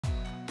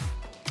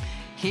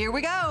Here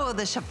we go,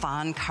 the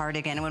chiffon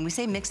cardigan. And when we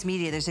say mixed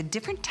media, there's a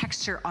different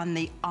texture on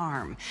the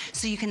arm.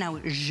 So you can now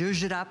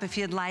zhuzh it up if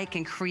you'd like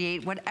and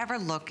create whatever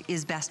look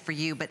is best for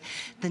you. But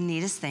the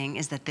neatest thing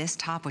is that this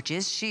top, which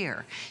is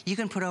sheer, you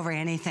can put over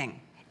anything.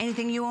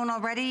 Anything you own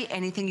already,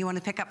 anything you want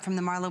to pick up from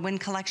the Marla Wynne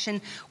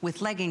collection,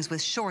 with leggings,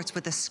 with shorts,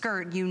 with a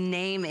skirt, you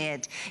name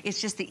it.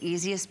 It's just the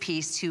easiest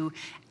piece to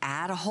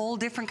add a whole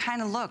different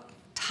kind of look.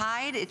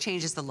 Tied, it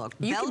changes the look.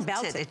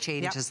 Belted, it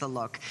changes the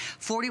look.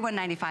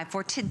 $41.95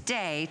 for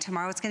today.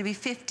 Tomorrow it's gonna be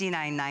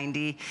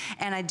 $59.90.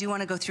 And I do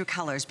wanna go through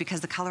colors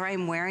because the color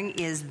I'm wearing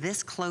is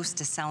this close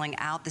to selling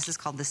out. This is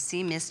called the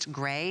Sea Mist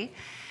Gray.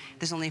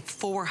 There's only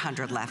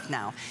 400 left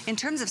now. In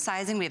terms of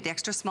sizing, we have the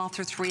extra small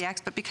through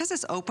 3X, but because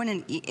it's open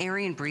and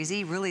airy and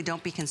breezy, really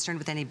don't be concerned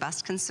with any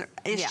bust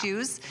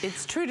issues. Yeah.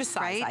 It's true to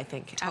size, right? I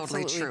think.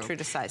 Totally Absolutely true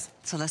to size.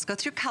 So let's go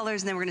through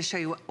colors, and then we're gonna show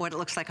you what it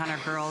looks like on our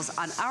girls,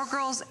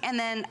 and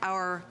then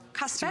our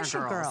customer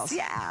girls.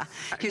 Yeah.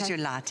 Okay. Here's your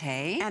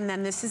latte. And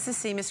then this is the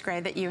Sea Mist Gray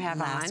that you have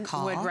Last on.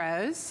 call. Wood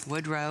Rose.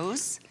 Wood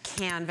Rose.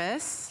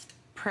 Canvas.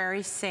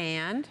 Prairie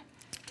Sand.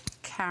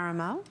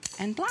 Caramel.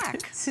 And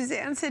black.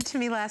 Suzanne said to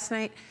me last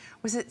night,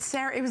 was it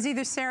Sarah? It was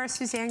either Sarah or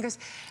Suzanne goes,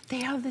 they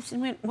have this,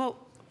 and went, well,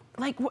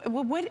 like,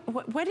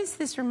 what does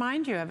this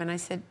remind you of? And I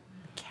said,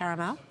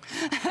 caramel.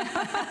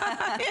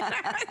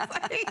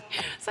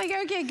 It's like,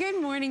 okay,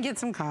 good morning, get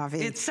some coffee.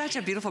 It's such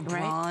a beautiful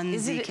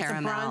bronzy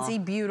caramel. It's a bronzy,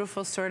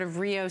 beautiful sort of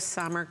Rio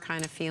summer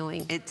kind of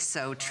feeling. It's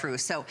so true.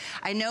 So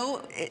I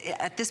know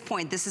at this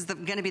point, this is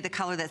gonna be the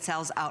color that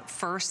sells out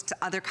first.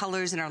 Other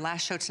colors in our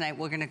last show tonight,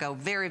 we're gonna go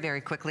very,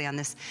 very quickly on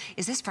this.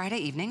 Is this Friday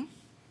evening?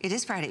 It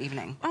is Friday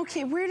evening.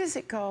 Okay, where does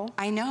it go?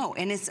 I know,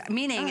 and it's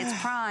meaning it's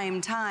prime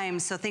time,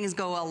 so things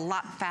go a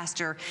lot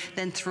faster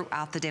than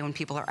throughout the day when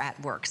people are at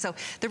work. So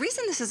the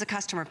reason this is a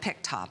customer pick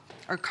top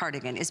or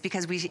cardigan is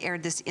because we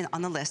aired this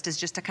on the list as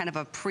just a kind of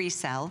a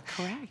pre-sell.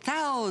 Correct.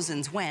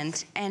 Thousands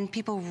went, and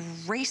people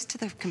raced to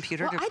the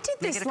computer to I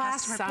did make this it a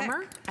last customer summer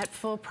pick. at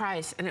full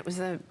price, and it was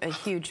a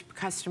huge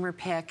customer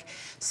pick.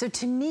 So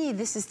to me,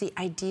 this is the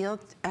ideal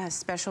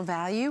special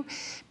value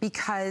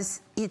because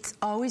it's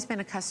always been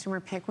a customer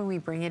pick when we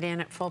bring it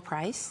in at full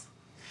price.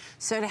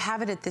 So to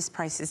have it at this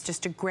price is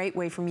just a great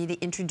way for me to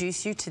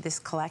introduce you to this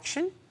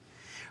collection,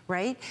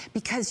 right?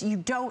 Because you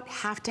don't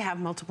have to have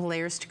multiple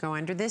layers to go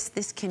under this.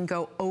 This can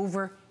go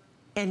over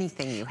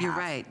anything you have. You're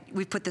right.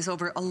 We put this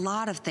over a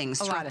lot of things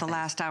throughout the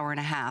last hour and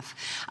a half.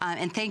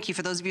 And thank you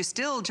for those of you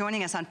still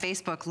joining us on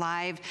Facebook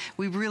Live.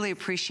 We really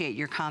appreciate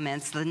your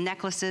comments. The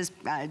necklaces,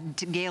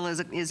 Gail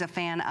is a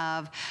fan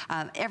of.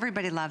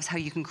 Everybody loves how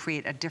you can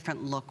create a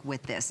different look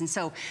with this. And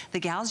so the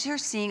gals you're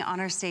seeing on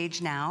our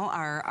stage now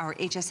are our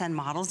HSN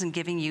models and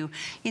giving you,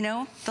 you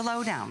know, the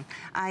lowdown.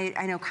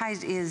 I know Kai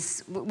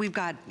we've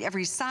got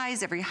every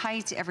size, every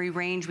height, every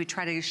range. We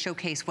try to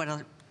showcase what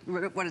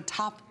a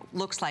top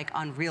looks like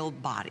on real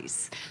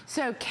bodies.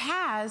 So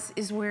Kaz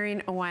is wearing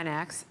a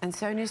 1X, and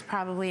Sonia's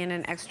probably in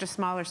an extra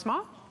small or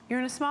small. You're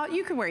in a small?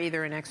 You could wear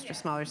either an extra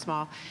small or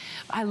small.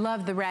 I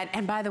love the red,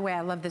 and by the way,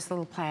 I love this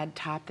little plaid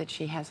top that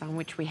she has on,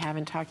 which we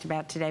haven't talked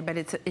about today, but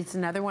it's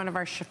another one of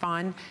our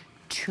chiffon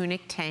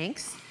tunic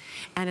tanks,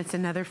 and it's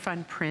another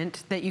fun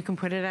print that you can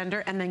put it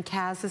under, and then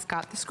Kaz has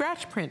got the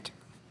scratch print.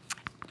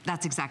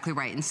 That's exactly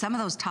right. And some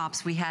of those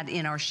tops we had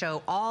in our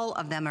show, all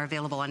of them are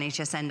available on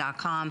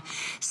hsn.com.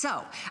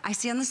 So I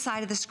see on the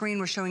side of the screen,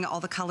 we're showing all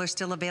the colors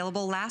still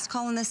available. Last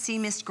call in the Sea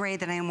Mist Gray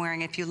that I am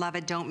wearing. If you love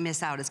it, don't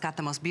miss out. It's got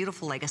the most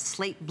beautiful, like a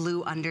slate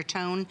blue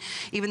undertone.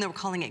 Even though we're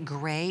calling it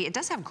gray, it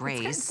does have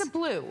grays. It's a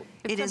blue.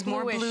 It is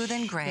more blue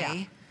than gray.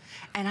 Yeah.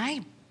 And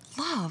I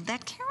love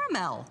that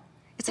caramel.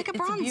 It's like a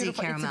bronzy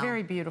caramel. It's a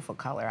very beautiful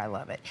color. I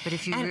love it. But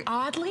if you and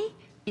oddly,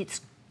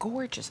 it's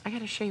gorgeous. I got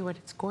to show you what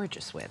it's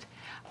gorgeous with.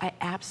 I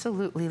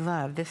absolutely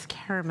love this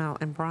caramel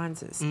and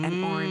bronzes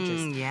and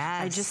oranges.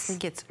 Yes. I just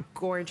think it's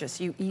gorgeous.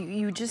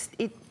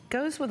 It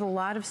goes with a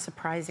lot of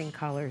surprising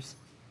colors,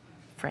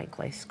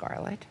 frankly,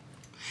 Scarlett.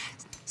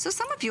 So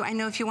some of you, I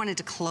know if you wanted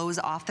to close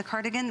off the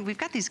cardigan, we've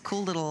got these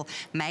cool little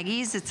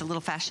Maggies. It's a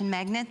little fashion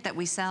magnet that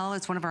we sell.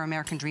 It's one of our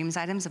American Dreams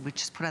items that we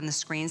just put on the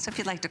screen. So if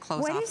you'd like to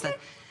close off the...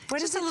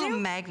 What is it? Just a little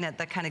magnet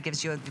that kind of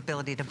gives you the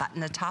ability to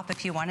button the top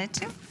if you wanted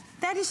to.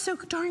 That is so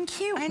darn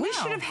cute. I know. We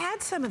should have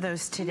had some of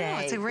those today. No,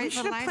 it's a great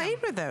little item. We should have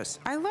played with those.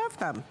 I love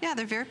them. Yeah,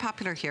 they're very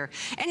popular here.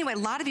 Anyway, a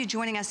lot of you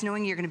joining us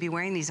knowing you're going to be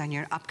wearing these on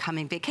your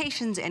upcoming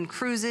vacations and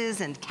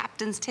cruises and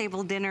captain's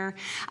table dinner.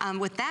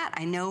 With that,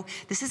 I know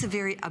this is a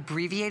very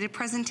abbreviated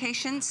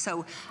presentation,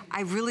 so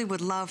I really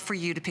would love for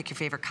you to pick your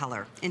favorite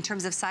color. In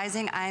terms of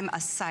sizing, I'm a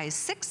size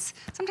 6.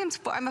 Sometimes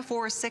I'm a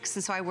 4 or 6,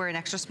 and so I wear an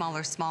extra small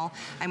or small.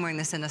 I'm wearing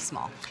this in a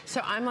small.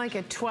 So I'm like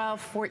a 12,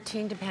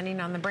 14, depending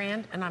on the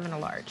brand, and I'm in a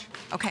large.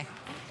 Okay.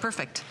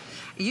 Perfect.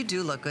 You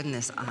do look good in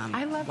this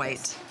I love white.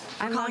 This.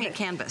 I'm calling it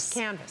canvas.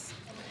 Canvas.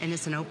 And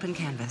it's an open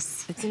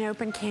canvas. It's an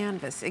open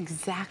canvas,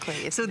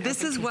 exactly. So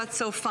this is what's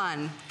so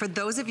fun. For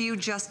those of you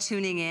just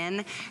tuning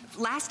in,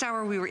 last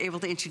hour we were able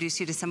to introduce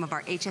you to some of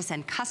our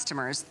HSN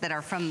customers that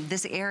are from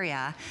this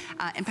area.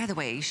 And by the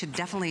way, you should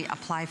definitely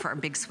apply for our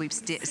big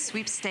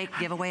sweepstake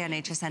giveaway on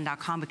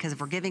hsn.com, because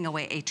we're giving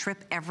away a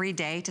trip every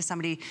day to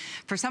somebody,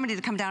 for somebody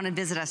to come down and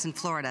visit us in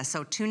Florida.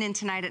 So tune in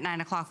tonight at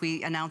 9 o'clock.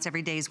 We announce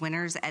every day's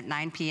winners at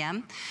 9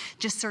 p.m.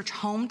 Just search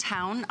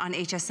hometown on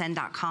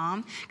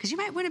hsn.com, because you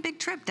might win a big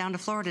trip down to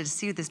Florida to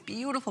see this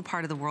beautiful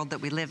part of the world that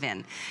we live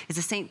in. It's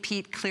the St.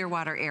 Pete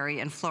Clearwater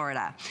area in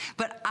Florida.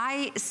 But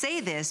I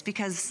say this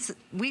because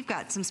we've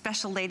got some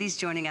special ladies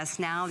joining us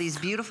now, these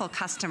beautiful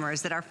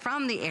customers that are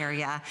from the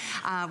area.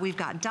 We've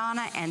got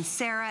Donna and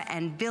Sarah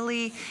and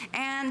Billy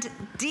and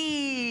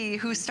Dee,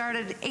 who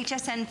started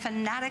HSN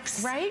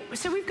Fanatics. Right?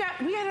 So we've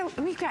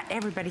got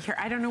everybody here.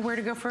 I don't know where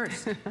to go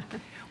first.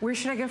 Where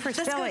should I go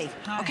first? Billy.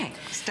 Okay,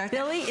 start.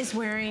 Billy is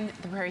wearing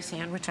the prairie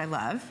sand, which I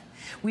love.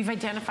 We've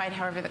identified,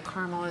 however, that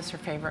caramel is her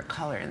favorite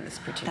color in this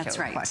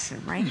particular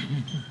question, right?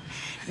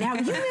 Now,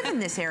 you live in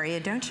this area,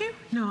 don't you?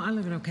 No, I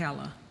live in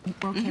Ocala.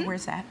 Okay,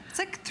 where's that? It's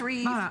like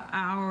about an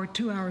hour,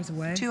 2 hours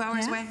away. 2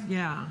 hours away?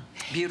 Yeah.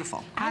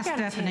 Beautiful. Hi,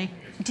 Stephanie.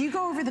 Do you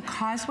go over the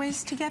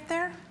causeways to get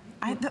there?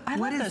 I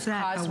love those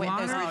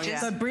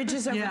causeways, the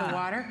bridges over the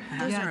water.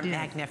 Those are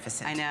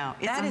magnificent. I know.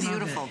 It's a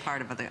beautiful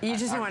part of it. You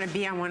just don't want to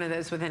be on one of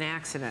those with an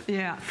accident.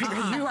 Yeah.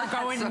 You are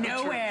going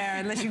nowhere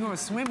unless you go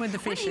swim with the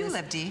fishes. Where do you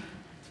live, Dee?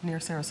 Near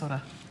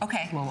Sarasota.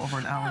 Okay. A little over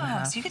an hour and a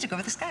half. So you get to go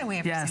over the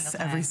Skyway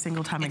every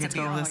single time I get to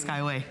go over the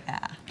Skyway.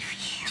 Yeah.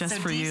 Just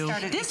for you.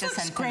 This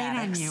looks great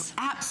on you.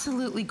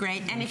 Absolutely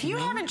great. And if you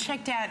haven't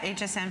checked out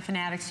HSN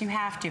Fanatics, you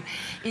have to.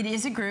 It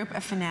is a group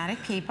of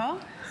fanatic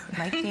people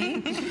like me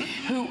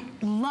who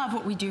love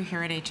what we do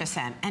here at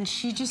HSN. And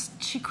she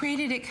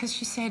created it because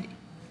she said,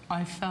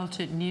 I felt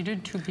it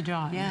needed to be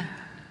done. Yeah.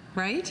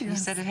 Right? You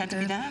said it had to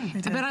be done.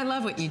 But I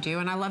love what you do,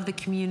 and I love the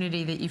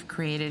community that you've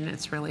created, and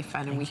it's really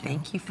fun, and we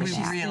thank you for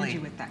that. We really.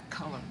 With that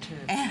color, too.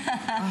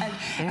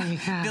 There you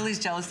go. Billy's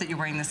jealous that you're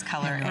wearing this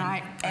color.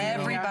 And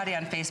everybody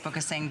on Facebook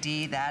is saying,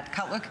 Dee, that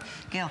color, look,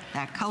 Gail,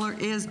 that color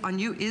is on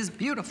you is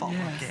beautiful.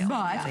 Yes.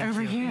 But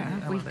over here,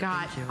 we've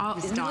got all,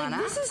 Donna.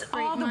 this is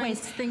all the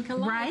ways think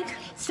alike. Right?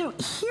 So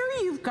here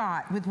you've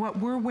got, with what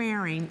we're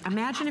wearing,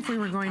 imagine if we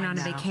were going on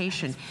a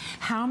vacation,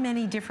 how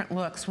many different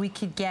looks we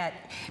could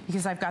get,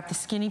 because I've got the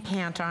skinny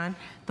pant on,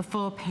 the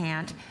full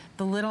pant,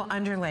 the little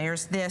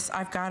underlayers. This,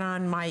 I've got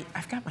my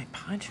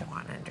poncho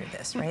on under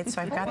this, right?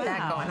 So I've got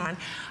that going on,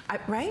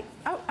 right?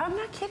 Oh, I'm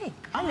not kidding.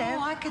 Hello.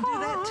 Oh, I could do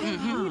that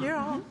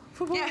too.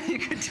 Yeah, you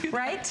could do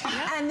right? that.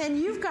 Right? And then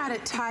you've got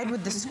it tied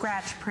with the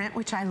scratch print,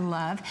 which I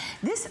love.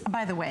 This,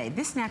 by the way,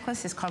 this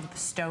necklace is called the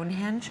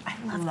Stonehenge.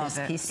 I love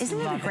this piece. Isn't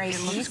it a great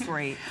piece? It looks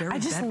great. I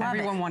just love it.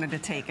 Everyone wanted to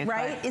take it.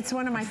 Right? It's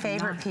one of my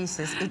favorite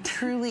pieces. It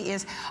truly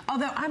is.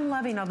 Although I'm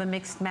loving all the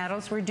mixed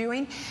metals we're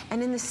doing.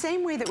 And in the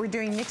same way that we're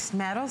doing mixed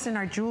metals in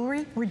our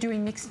jewelry, we're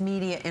doing mixed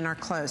media in our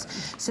clothes.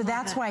 So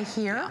that's why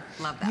here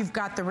you've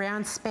got the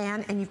round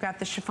span and you've got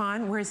the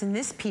chiffon, whereas in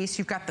this piece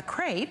you've got the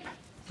crepe,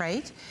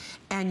 right?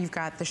 And you've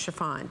got the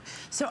chiffon.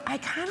 So I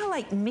kind of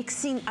like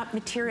mixing up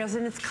materials,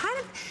 and it's kind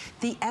of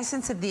the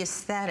essence of the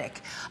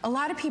aesthetic. A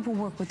lot of people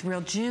work with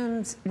real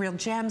gems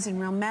and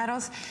real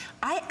metals.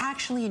 I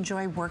actually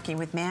enjoy working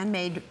with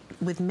man-made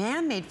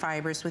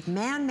fibers, with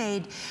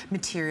man-made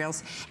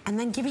materials, and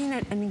then giving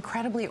it an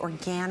incredibly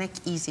organic,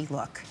 easy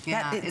look.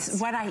 Yeah,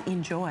 it's what I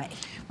enjoy.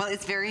 Well,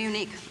 it's very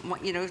unique.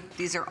 You know,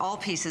 these are all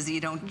pieces that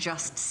you don't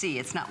just see.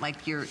 It's not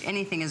like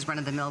anything is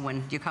run-of-the-mill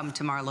when you come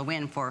to Marla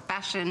Wynne for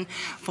fashion,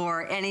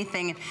 for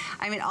anything.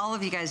 I mean, all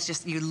of you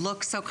guys you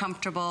look so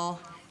comfortable.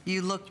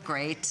 You look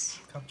great.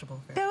 Comfortable.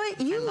 Billy,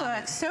 you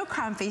look so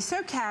comfy,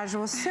 so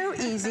casual, so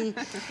easy.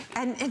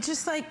 And it's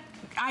just like,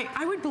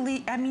 I would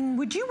believe, I mean,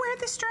 would you wear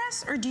this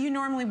dress, or do you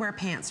normally wear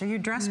pants? Are you a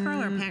dress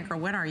girl or a pant girl?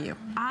 What are you?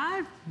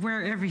 I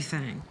wear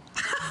everything.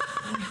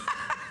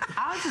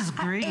 I'll just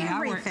agree. I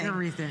wear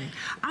everything.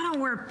 I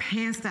don't wear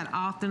pants that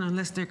often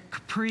unless they're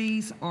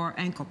capris or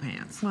ankle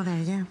pants. Well, there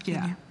you go.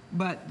 Yeah.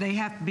 But they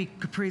have to be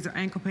capris or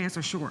ankle pants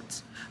or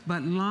shorts.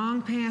 But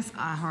long pants,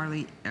 I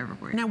hardly ever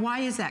wear. Now, why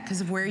is that? Because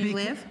of where you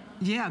live?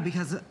 Yeah,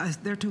 because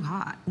they're too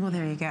hot. Well,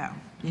 there you go.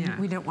 Yeah.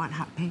 We don't want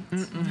hot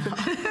pants.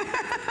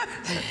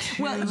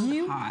 Well,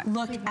 you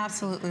look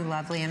absolutely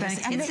lovely in this.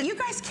 And you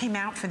guys came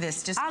out for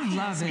this. Just I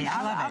love it.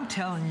 I'm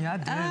telling you, I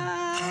do.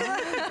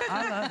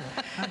 I love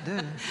it. I do.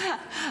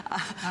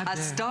 A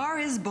star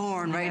is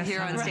born right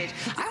here on stage.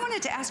 I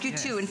wanted to ask you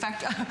too. In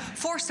fact,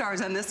 4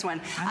 stars on this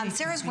one.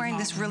 Sarah's wearing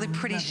this really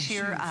pretty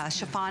sheer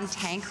chiffon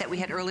tank that we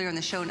had earlier in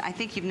the show, and I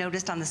think you've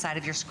noticed on the side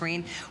of your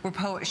screen we're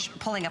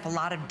pulling up a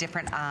lot of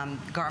different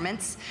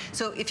garments.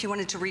 So if you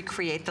wanted to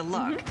recreate the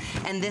look,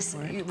 and this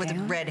with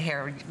red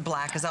hair,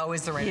 black is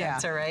always the right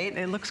answer, right?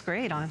 It looks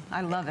great on.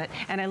 I love it.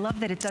 And I love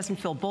that it doesn't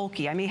feel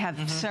bulky. I may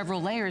have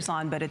several layers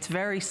on, but it's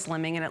very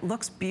slimming and it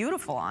looks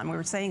beautiful on. We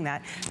were saying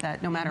that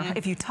no matter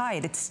if you tie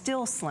it, it's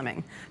still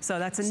slimming. So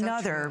that's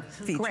another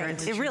feature.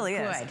 Great. It really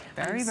is.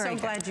 Very, very good. so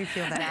glad you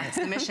feel that. That's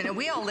the mission. And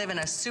we all live in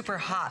a super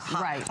hot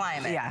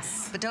climate.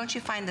 Yes. But don't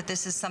you find that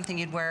this is something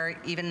you'd wear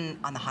even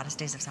on the hottest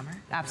days of summer?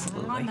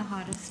 Absolutely. On the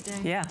hottest day.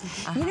 Yeah.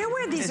 You know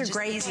where these It's are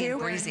great easy and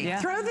too? breezy.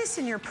 Yeah. Throw this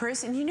in your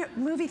purse, and you know,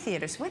 movie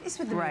theaters. What is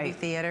with the movie Right.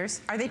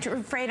 theaters? Are they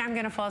afraid I'm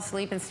going to fall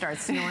asleep and start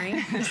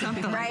snoring?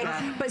 Something right? like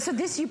that. But so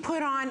this you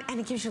put on, and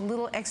it gives you a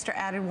little extra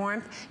added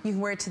warmth. You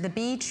can wear it to the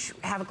beach,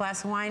 have a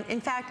glass of wine.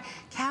 In fact,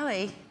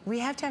 Callie, we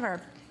have to have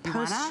our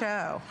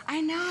post-show.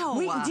 I know.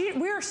 We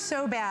are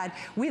so bad.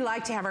 We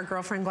like to have our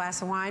girlfriend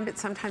glass of wine, but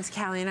sometimes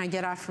Callie and I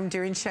get off from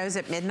doing shows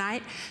at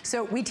midnight,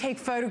 so we take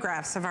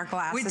photographs of our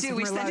glasses. We do.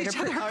 We send each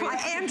other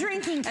I am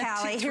drinking,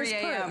 Callie. Here's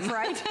proof,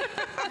 right?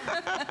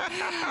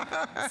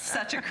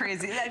 Such a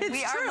crazy.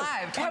 We true. are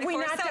live. Have we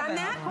not 24/7. done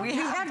that? We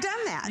have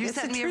done that. You It's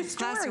sent a me true a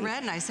glass story. of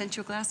red, and I sent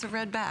you a glass of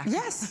red back.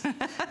 Yes.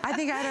 I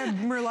think I had a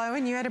Merlot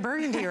and you had a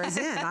Burgundy or a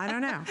Zin. I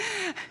don't know.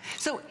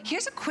 So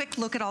here's a quick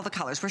look at all the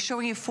colors. We're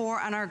showing you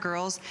 4 on our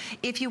girls.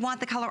 If you want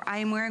the color I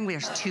am wearing,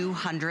 there's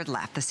 200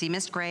 left. The Sea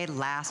Mist Gray,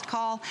 last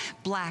call.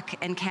 Black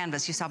and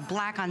canvas. You saw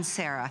black on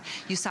Sarah.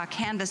 You saw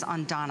canvas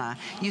on Donna.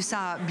 You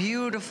saw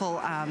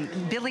beautiful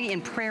Billy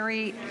in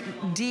Prairie,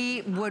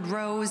 D Wood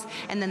Rose,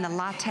 and then the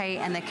latte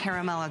and the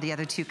caramel are the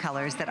other 2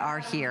 colors that are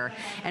here.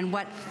 And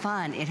what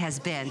fun it has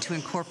been to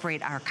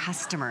incorporate our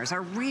customers,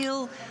 our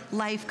real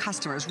life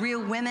customers,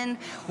 real women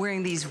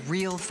wearing these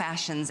real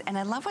fashions. And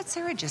I love what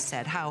Sarah just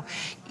said, how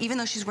even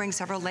though she's wearing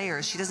several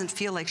layers, she doesn't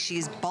feel like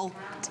she's bulked,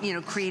 you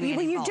know, creating Well,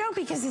 any you bulk. don't,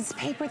 because it's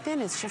paper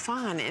thin, it's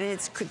chiffon, and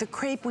it's the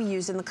crepe we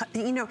use in the,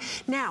 you know.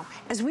 Now,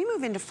 as we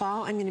move into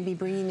fall, I'm gonna be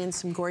bringing in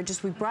some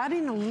gorgeous, we brought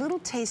in a little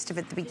taste of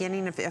it at the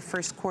beginning of the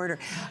first quarter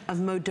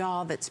of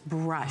modal that's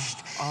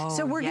brushed.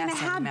 So we're gonna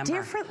have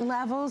different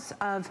levels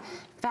of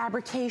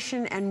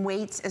fabrication and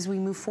weights as we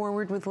move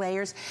forward with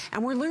layers,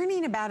 and we're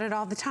learning about it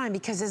all the time,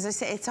 because as I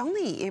say, it's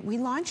only, we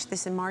launched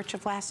this in March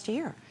of last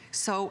year.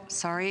 So,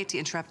 sorry to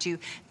interrupt you.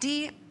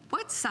 Dee,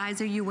 what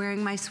size are you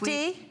wearing, my sweet?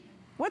 Dee,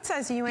 what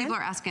size are you in? People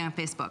are asking on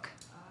Facebook.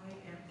 I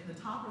am in the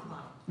top or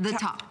bottom? The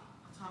top.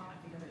 Top,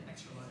 I think I'm an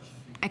extra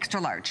large.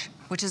 Extra large,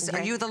 which is, are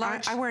Okay. you the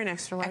large? I wear an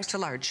extra large. Extra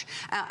large.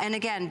 And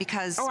again,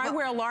 because... Oh, I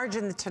wear a large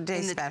in the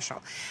Today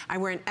Special. I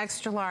wear an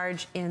extra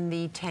large in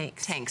the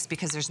tanks. Tanks,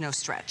 because there's no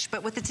stretch.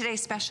 But with the Today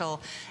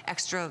Special,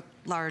 extra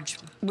large...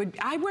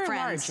 I wear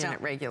friends large in don't-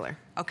 it regular.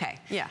 Okay.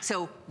 Yeah.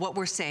 So what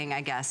we're saying,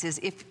 I guess, is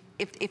if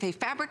a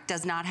fabric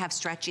does not have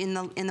stretch in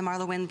the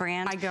Marla Wynne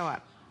brand... I go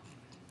up.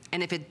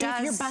 And if it does...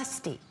 If you're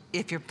busty.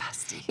 If you're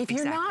busty. If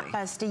you're not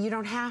busty, you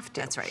don't have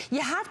to. That's right.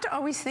 You have to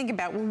always think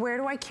about, well, where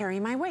do I carry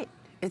my weight?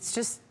 It's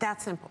just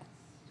that simple.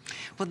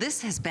 Well,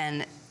 this has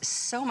been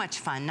so much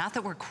fun. Not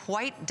that we're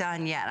quite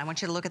done yet. I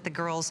want you to look at the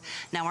girls.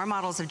 Now, our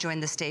models have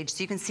joined the stage,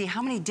 so you can see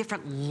how many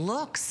different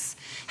looks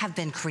have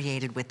been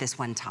created with this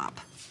one top.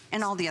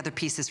 And all the other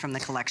pieces from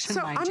the collection,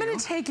 So mind I'm you. going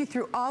to take you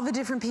through all the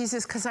different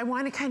pieces because I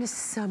want to kind of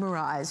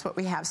summarize what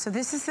we have. So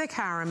this is the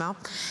caramel,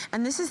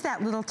 and this is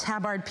that little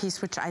tabard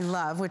piece, which I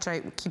love, which I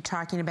keep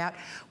talking about,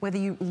 whether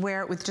you wear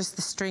it with just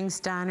the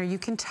strings done or you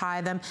can tie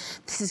them.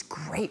 This is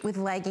great with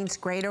leggings,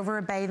 great over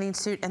a bathing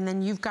suit, and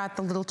then you've got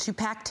the little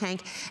 2-pack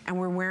tank, and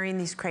we're wearing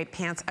these crepe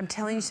pants. I'm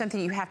telling you something,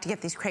 you have to get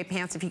these crepe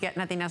pants. If you get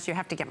nothing else, you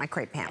have to get my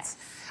crepe pants.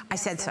 Yes. I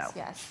said so.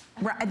 Yes.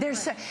 Right, there's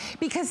so,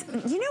 because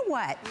you know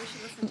what?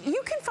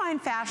 You can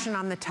find fashion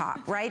on the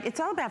top, right? It's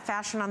all about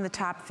fashion on the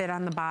top, fit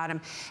on the bottom.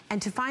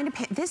 And to find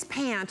this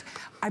pant,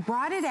 I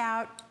brought it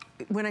out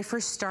when I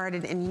first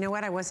started, and you know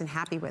what? I wasn't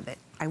happy with it.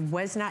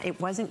 It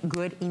wasn't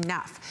good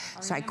enough.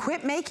 So I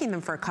quit making them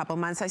for a couple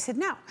months. I said,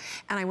 no.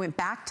 And I went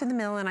back to the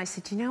mill and I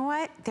said, you know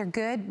what? They're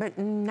good, but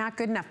not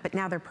good enough. But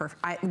now they're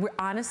perfect.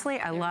 Honestly,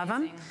 I love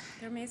them.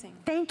 They're amazing.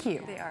 Thank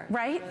you. They are.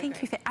 Right? Really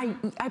Thank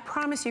you. I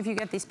promise you, if you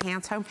get these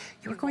pants home,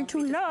 you're going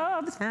to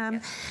love them.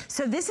 Yes.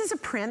 So this is a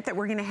print that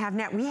we're going to have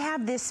now. We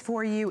have this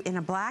for you in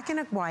a black and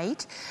a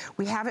white.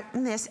 We have it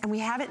in this, and we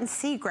have it in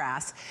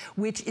seagrass,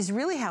 which is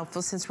really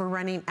helpful since we're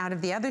running out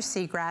of the other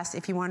seagrass.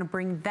 If you want to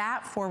bring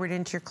that forward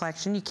into your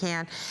collection, you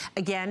can.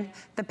 Again,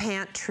 the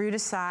pant true to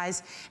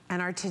size, and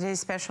our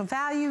today's special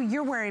value,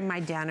 you're wearing my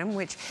denim,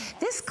 which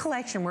this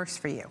collection works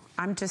for you.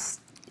 I'm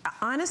just,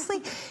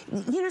 honestly,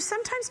 you know,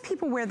 sometimes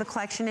people wear the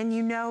collection and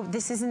you know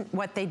this isn't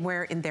what they'd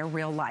wear in their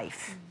real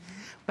life.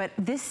 But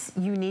this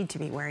you need to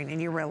be wearing in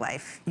your real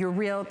life. Your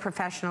real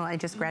professional, I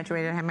just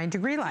graduated, I have my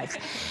degree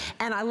life.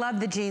 And I love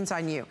the jeans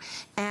on you.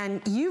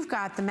 And you've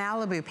got the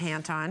Malibu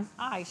pant on.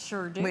 I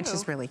sure do. Which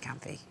is really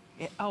comfy.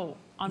 Oh,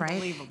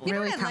 unbelievable. You know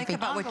Really what I like comfy.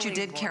 about what you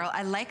did, Carol?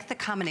 I like the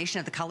combination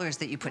of the colors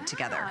that you put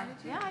together.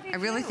 Yeah, I do I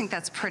really too. think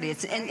that's pretty.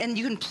 And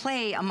you can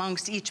play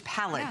amongst each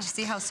palette. Yeah.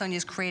 See how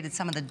Sonia's created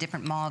some of the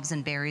different mauves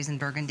and berries and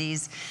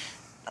burgundies?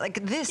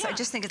 Like this, I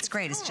just think it's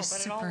great. It's just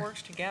but super. it all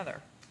works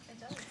together.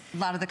 A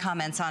lot of the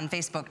comments on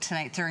Facebook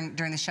tonight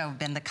during the show have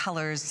been the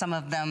colors. Some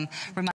of them remind